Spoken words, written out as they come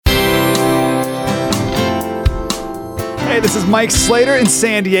Hey, this is Mike Slater in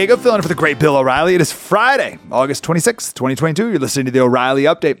San Diego, filling in for the great Bill O'Reilly. It is Friday, August 26th, 2022. You're listening to the O'Reilly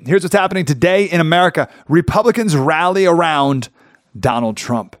Update. Here's what's happening today in America. Republicans rally around Donald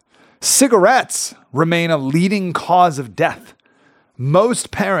Trump. Cigarettes remain a leading cause of death.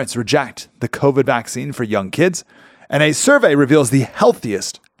 Most parents reject the COVID vaccine for young kids. And a survey reveals the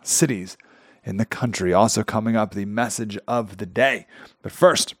healthiest cities in the country. Also coming up, the message of the day. But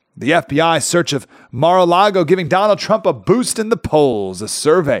first, the FBI search of Mar-a-Lago giving Donald Trump a boost in the polls. A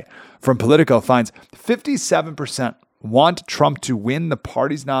survey from Politico finds 57% want Trump to win the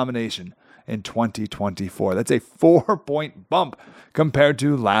party's nomination in 2024. That's a 4-point bump compared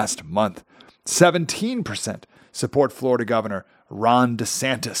to last month. 17% support Florida Governor Ron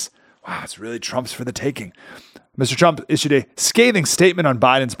DeSantis. Wow, it's really Trump's for the taking. Mr. Trump issued a scathing statement on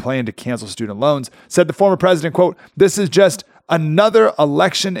Biden's plan to cancel student loans, said the former president, quote, "This is just another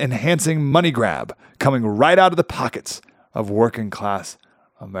election-enhancing money grab coming right out of the pockets of working-class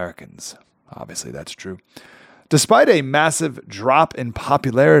Americans." Obviously, that's true. Despite a massive drop in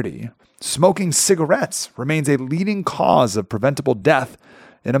popularity, smoking cigarettes remains a leading cause of preventable death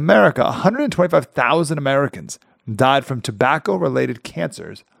in America. 125,000 Americans died from tobacco-related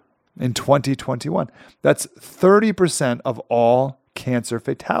cancers in 2021. That's 30% of all cancer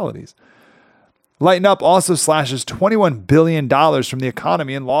fatalities. Lighten Up also slashes $21 billion from the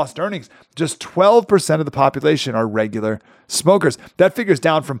economy in lost earnings. Just 12% of the population are regular smokers. That figure's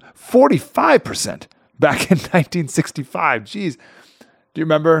down from 45% back in 1965. Geez, do you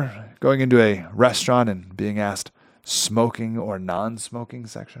remember going into a restaurant and being asked smoking or non-smoking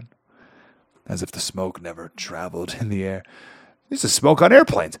section? As if the smoke never traveled in the air. They used to smoke on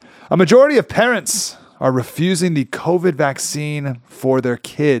airplanes. A majority of parents are refusing the COVID vaccine for their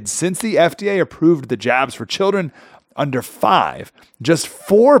kids. Since the FDA approved the jabs for children under 5, just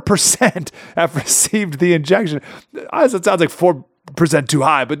 4% have received the injection. It sounds like 4% too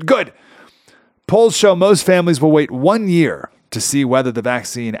high, but good. Polls show most families will wait 1 year to see whether the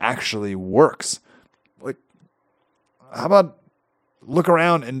vaccine actually works. Like, how about look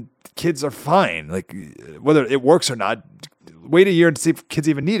around and kids are fine? Like, whether it works or not, wait a year to see if kids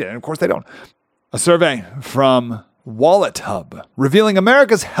even need it. And of course they don't. A survey from Wallet Hub revealing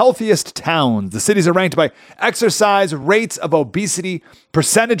America's healthiest towns. The cities are ranked by exercise, rates of obesity,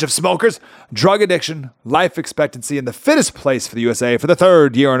 percentage of smokers, drug addiction, life expectancy, and the fittest place for the USA for the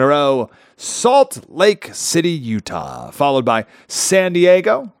third year in a row, Salt Lake City, Utah, followed by San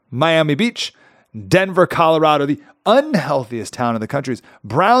Diego, Miami Beach, Denver, Colorado. The unhealthiest town in the country is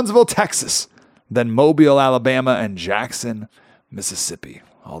Brownsville, Texas, then Mobile, Alabama, and Jackson, Mississippi.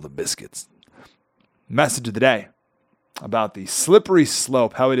 All the biscuits. Message of the day about the slippery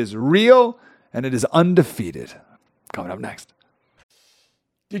slope, how it is real and it is undefeated. Coming up next.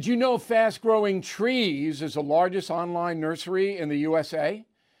 Did you know Fast Growing Trees is the largest online nursery in the USA?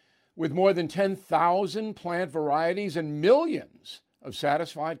 With more than 10,000 plant varieties and millions of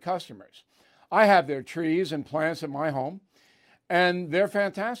satisfied customers. I have their trees and plants at my home, and they're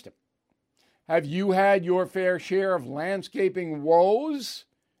fantastic. Have you had your fair share of landscaping woes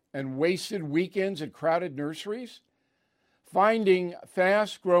and wasted weekends at crowded nurseries? Finding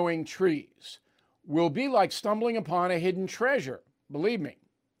fast-growing trees will be like stumbling upon a hidden treasure, believe me.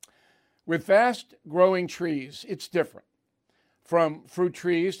 With fast-growing trees, it's different. From fruit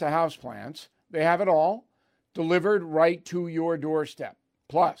trees to houseplants, they have it all delivered right to your doorstep.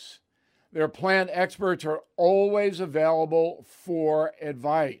 Plus, their plant experts are always available for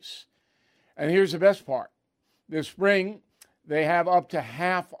advice. And here's the best part. This spring, they have up to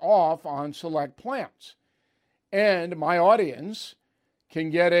half off on select plants. And my audience can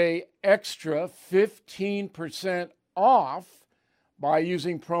get an extra 15% off by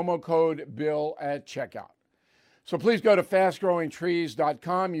using promo code BILL at checkout. So please go to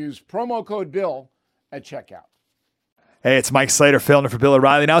fastgrowingtrees.com, use promo code BILL at checkout. Hey, it's Mike Slater filling in for Bill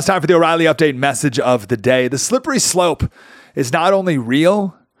O'Reilly. Now it's time for the O'Reilly Update message of the day. The slippery slope is not only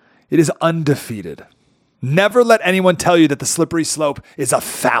real, it is undefeated. Never let anyone tell you that the slippery slope is a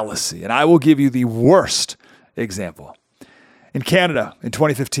fallacy, and I will give you the worst example. In Canada, in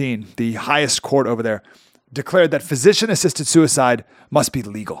 2015, the highest court over there declared that physician-assisted suicide must be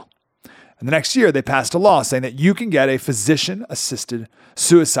legal. And the next year, they passed a law saying that you can get a physician-assisted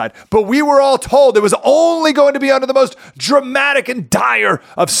suicide. But we were all told it was only going to be under the most dramatic and dire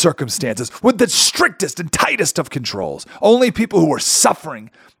of circumstances, with the strictest and tightest of controls. Only people who were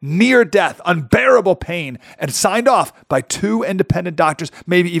suffering near death, unbearable pain, and signed off by 2 independent doctors,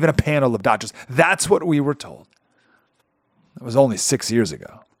 maybe even a panel of doctors. That's what we were told. That was only 6 years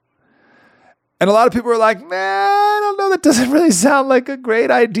ago. And a lot of people are like, man, I don't know. That doesn't really sound like a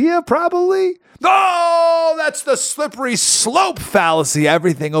great idea, probably. Oh, that's the slippery slope fallacy.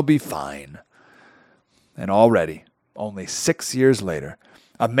 Everything will be fine. And already, only 6 years later,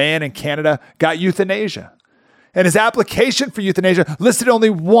 a man in Canada got euthanasia. And his application for euthanasia listed only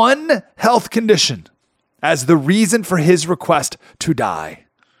one health condition as the reason for his request to die: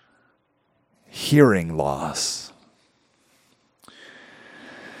 hearing loss.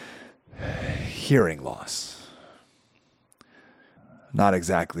 Hearing loss. Not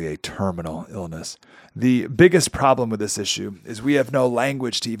exactly a terminal illness. The biggest problem with this issue is we have no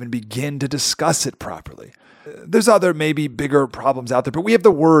language to even begin to discuss it properly. There's other maybe bigger problems out there, but we have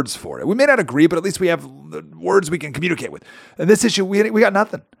the words for it. We may not agree, but at least we have the words we can communicate with. And this issue, we got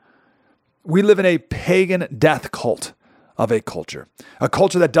nothing. We live in a pagan death cult of a culture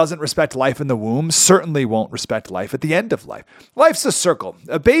that doesn't respect life in the womb, certainly won't respect life at the end of life. Life's a circle.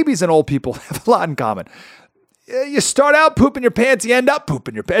 Babies and old people have a lot in common. You start out pooping your pants, you end up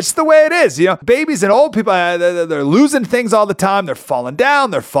pooping your pants. It's the way it is. Babies and old people, they're losing things all the time. They're falling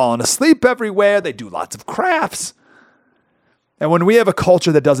down. They're falling asleep everywhere. They do lots of crafts. And when we have a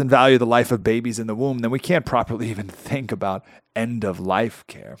culture that doesn't value the life of babies in the womb, then we can't properly even think about end-of-life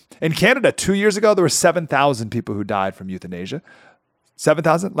care. In Canada, 2 years ago, there were 7,000 people who died from euthanasia.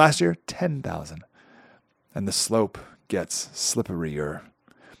 7,000? Last year, 10,000. And the slope gets slipperier.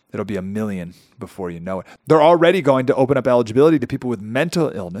 It'll be 1 million before you know it. They're already going to open up eligibility to people with mental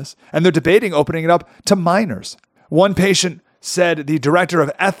illness, and they're debating opening it up to minors. One patient said the director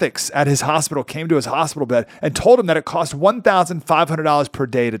of ethics at his hospital came to his hospital bed and told him that it cost $1,500 per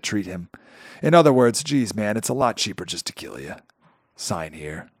day to treat him. In other words, geez, man, it's a lot cheaper just to kill you. Sign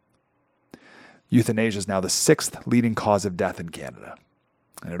here. Euthanasia is now the 6th leading cause of death in Canada,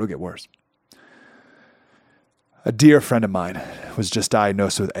 and it'll get worse. A dear friend of mine was just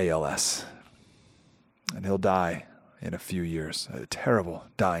diagnosed with ALS, and he'll die in a few years. A terrible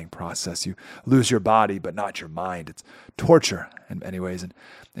dying process. You lose your body, but not your mind. It's torture in many ways, and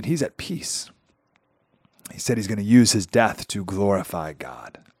he's at peace. He said he's going to use his death to glorify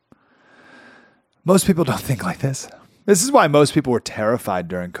God. Most people don't think like this. This is why most people were terrified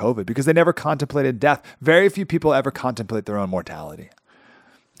during COVID, because they never contemplated death. Very few people ever contemplate their own mortality.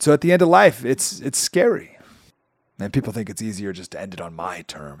 So at the end of life, it's scary. And people think it's easier just to end it on my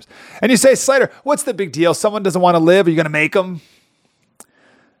terms. And you say, Slater, what's the big deal? Someone doesn't want to live. Are you going to make them?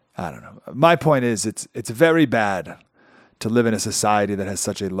 I don't know. My point is it's very bad to live in a society that has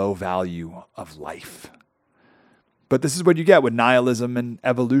such a low value of life. But this is what you get with nihilism and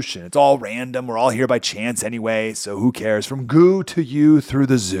evolution. It's all random. We're all here by chance anyway, so who cares? From goo to you through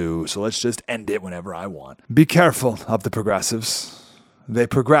the zoo. So let's just end it whenever I want. Be careful of the progressives. They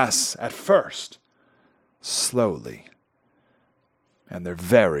progress at first slowly, and they're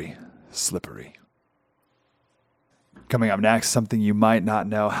very slippery. Coming up next, something you might not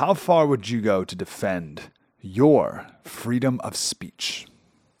know. How far would you go to defend your freedom of speech?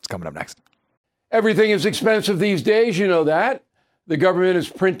 It's coming up next. Everything is expensive these days, you know that. The government is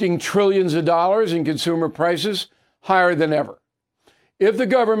printing trillions of dollars and consumer prices higher than ever. If the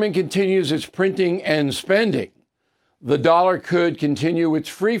government continues its printing and spending, the dollar could continue its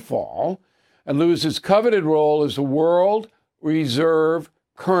free fall and lose its coveted role as the world reserve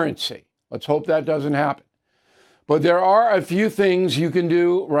currency. Let's hope that doesn't happen. But there are a few things you can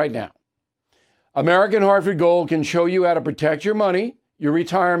do right now. American Hartford Gold can show you how to protect your money, your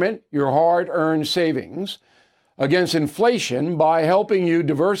retirement, your hard-earned savings against inflation by helping you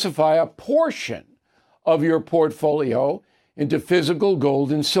diversify a portion of your portfolio into physical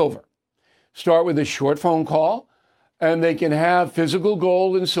gold and silver. Start with a short phone call, and they can have physical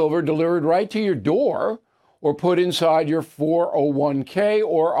gold and silver delivered right to your door or put inside your 401k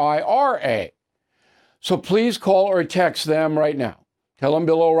or IRA. So please call or text them right now. Tell them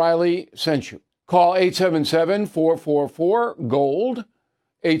Bill O'Reilly sent you. Call 877-444-GOLD,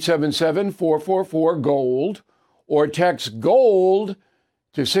 877-444-GOLD, or text GOLD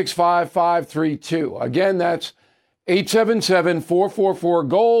to 65532. Again, that's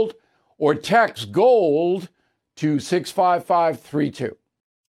 877-444-GOLD, or text GOLD to 65532.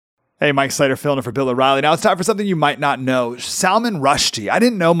 Hey, Mike Slater filling in for Bill O'Reilly. Now it's time for something you might not know. Salman Rushdie. I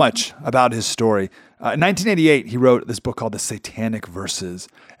didn't know much about his story. In 1988, he wrote this book called The Satanic Verses,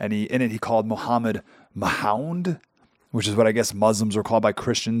 and in it he called Muhammad Mahound, which is what I guess Muslims were called by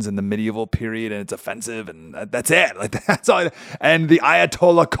Christians in the medieval period, and it's offensive, and that's it. Like that's all. And the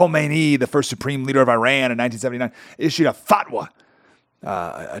Ayatollah Khomeini, the first supreme leader of Iran in 1979, issued a fatwa,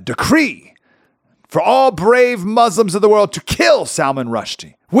 a decree for all brave Muslims of the world to kill Salman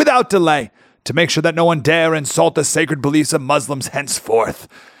Rushdie without delay, to make sure that no one dare insult the sacred beliefs of Muslims henceforth.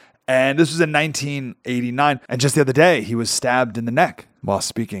 And this was in 1989. And just the other day, he was stabbed in the neck while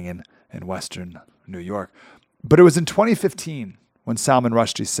speaking in Western New York. But it was in 2015 when Salman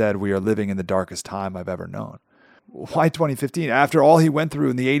Rushdie said, "We are living in the darkest time I've ever known." Why 2015? After all he went through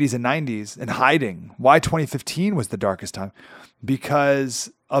in the 80s and 90s in hiding, why 2015 was the darkest time? Because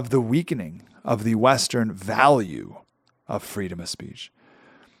of the weakening of the Western value of freedom of speech.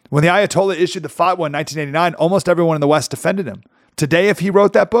 When the Ayatollah issued the fatwa in 1989, almost everyone in the West defended him. Today, if he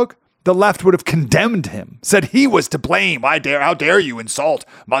wrote that book, the left would have condemned him, said he was to blame. How dare you insult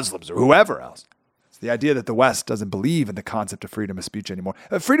Muslims or whoever else? It's the idea that the West doesn't believe in the concept of freedom of speech anymore.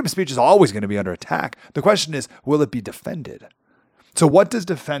 Freedom of speech is always going to be under attack. The question is, will it be defended? So what does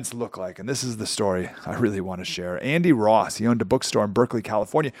defense look like? And this is the story I really want to share. Andy Ross, he owned a bookstore in Berkeley,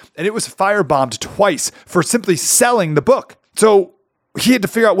 California, and it was firebombed twice for simply selling the book. So he had to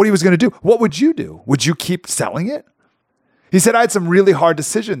figure out what he was going to do. What would you do? Would you keep selling it? He said, I had some really hard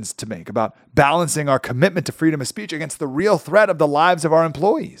decisions to make about balancing our commitment to freedom of speech against the real threat of the lives of our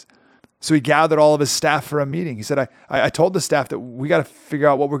employees. So he gathered all of his staff for a meeting. He said, I told the staff that we got to figure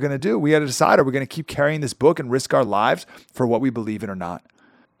out what we're going to do. We got to decide, are we going to keep carrying this book and risk our lives for what we believe in or not?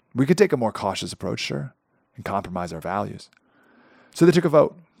 We could take a more cautious approach, sure, and compromise our values. So they took a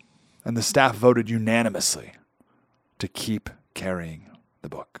vote, and the staff voted unanimously to keep carrying the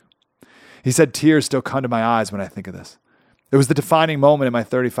book. He said, tears still come to my eyes when I think of this. It was the defining moment in my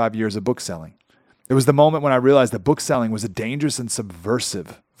 35 years of book selling. It was the moment when I realized that book selling was a dangerous and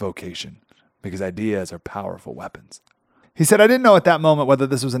subversive vocation because ideas are powerful weapons. He said, I didn't know at that moment whether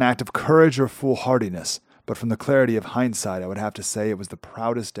this was an act of courage or foolhardiness, but from the clarity of hindsight, I would have to say it was the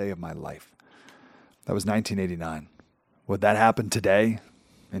proudest day of my life. That was 1989. Would that happen today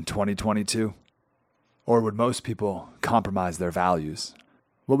in 2022? Or would most people compromise their values?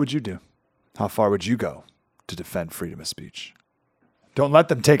 What would you do? How far would you go to defend freedom of speech? Don't let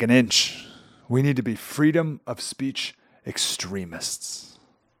them take an inch. We need to be freedom of speech extremists.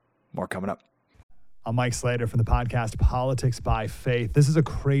 More coming up. I'm Mike Slater from the podcast Politics by Faith. This is a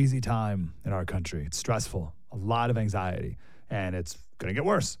crazy time in our country. It's stressful, a lot of anxiety, and it's going to get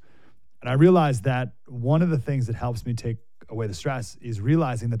worse. And I realized that one of the things that helps me take away the stress is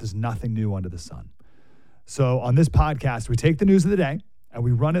realizing that there's nothing new under the sun. So on this podcast, we take the news of the day and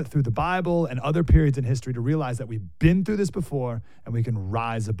we run it through the Bible and other periods in history to realize that we've been through this before and we can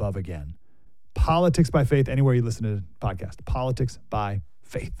rise above again. Politics by Faith, anywhere you listen to the podcast. Politics by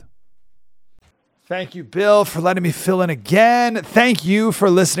Faith. Thank you, Bill, for letting me fill in again. Thank you for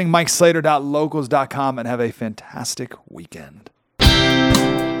listening. MikeSlater.locals.com, and have a fantastic weekend.